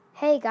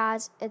Hey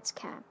guys, it's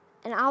Cam,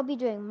 and I'll be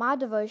doing my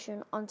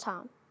devotion on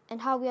time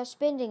and how we are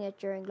spending it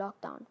during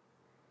lockdown.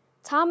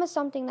 Time is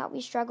something that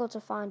we struggle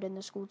to find in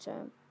the school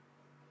term.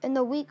 In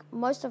the week,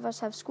 most of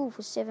us have school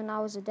for 7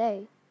 hours a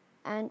day,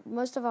 and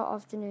most of our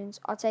afternoons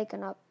are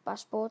taken up by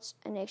sports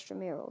and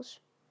extramurals.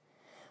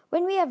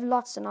 When we have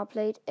lots on our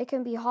plate, it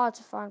can be hard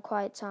to find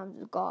quiet times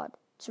with God,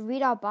 to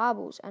read our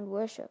Bibles and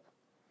worship.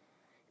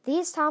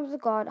 These times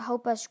with God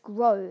help us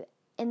grow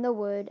in the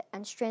Word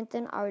and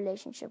strengthen our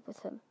relationship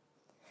with Him.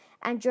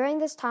 And during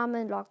this time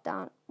in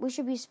lockdown, we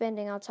should be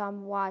spending our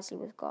time wisely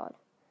with God.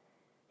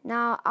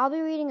 Now, I'll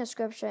be reading a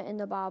scripture in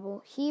the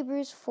Bible,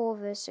 Hebrews 4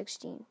 verse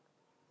 16.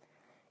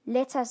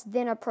 Let us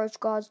then approach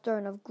God's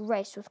throne of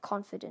grace with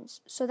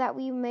confidence, so that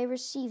we may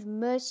receive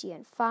mercy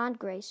and find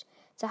grace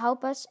to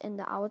help us in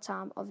our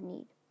time of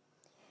need.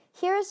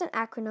 Here is an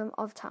acronym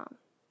of time.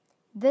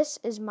 This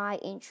is my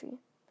entry.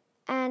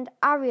 And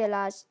I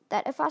realized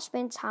that if I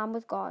spend time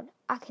with God,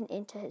 I can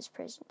enter His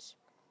presence.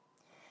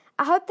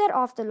 I hope that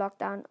after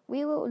lockdown,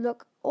 we will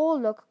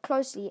look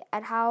closely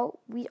at how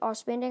we are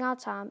spending our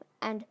time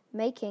and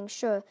making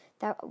sure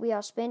that we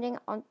are spending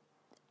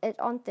it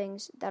on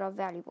things that are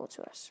valuable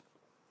to us.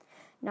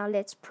 Now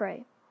let's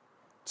pray.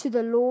 To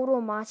the Lord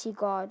Almighty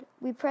God,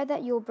 we pray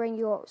that you'll bring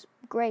your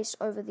grace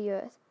over the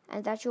earth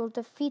and that you'll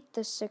defeat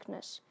this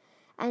sickness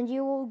and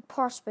you will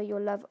prosper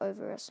your love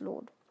over us,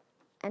 Lord.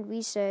 And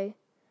we say,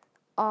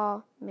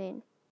 Amen.